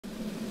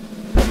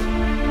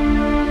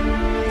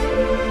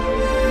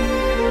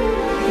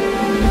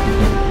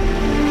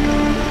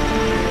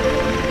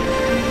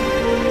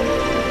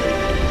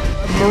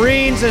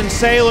captains and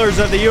sailors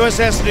of the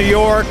USS New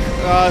York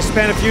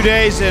spent a few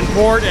days in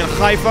port in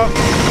Haifa.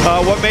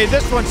 What made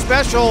this one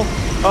special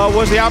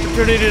was the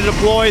opportunity to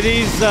deploy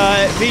these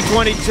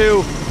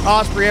V-22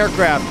 Osprey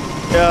aircraft.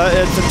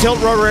 It's a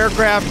tilt-rotor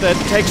aircraft that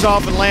takes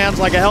off and lands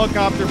like a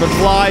helicopter but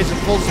flies at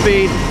full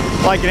speed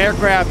like an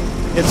aircraft.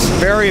 It's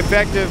very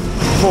effective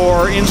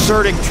for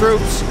inserting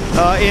troops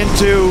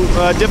into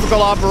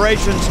difficult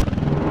operations.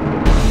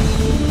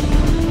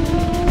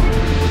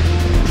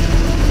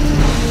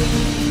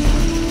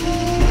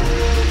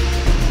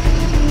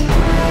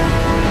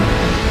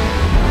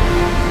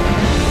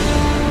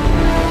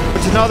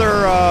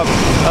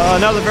 It's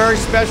another very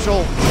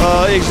special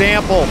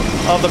example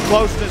of the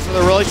closeness of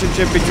the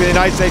relationship between the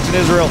United States and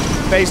Israel,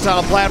 based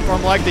on a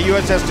platform like the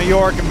USS New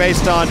York and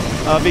based on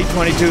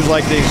V-22s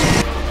like these.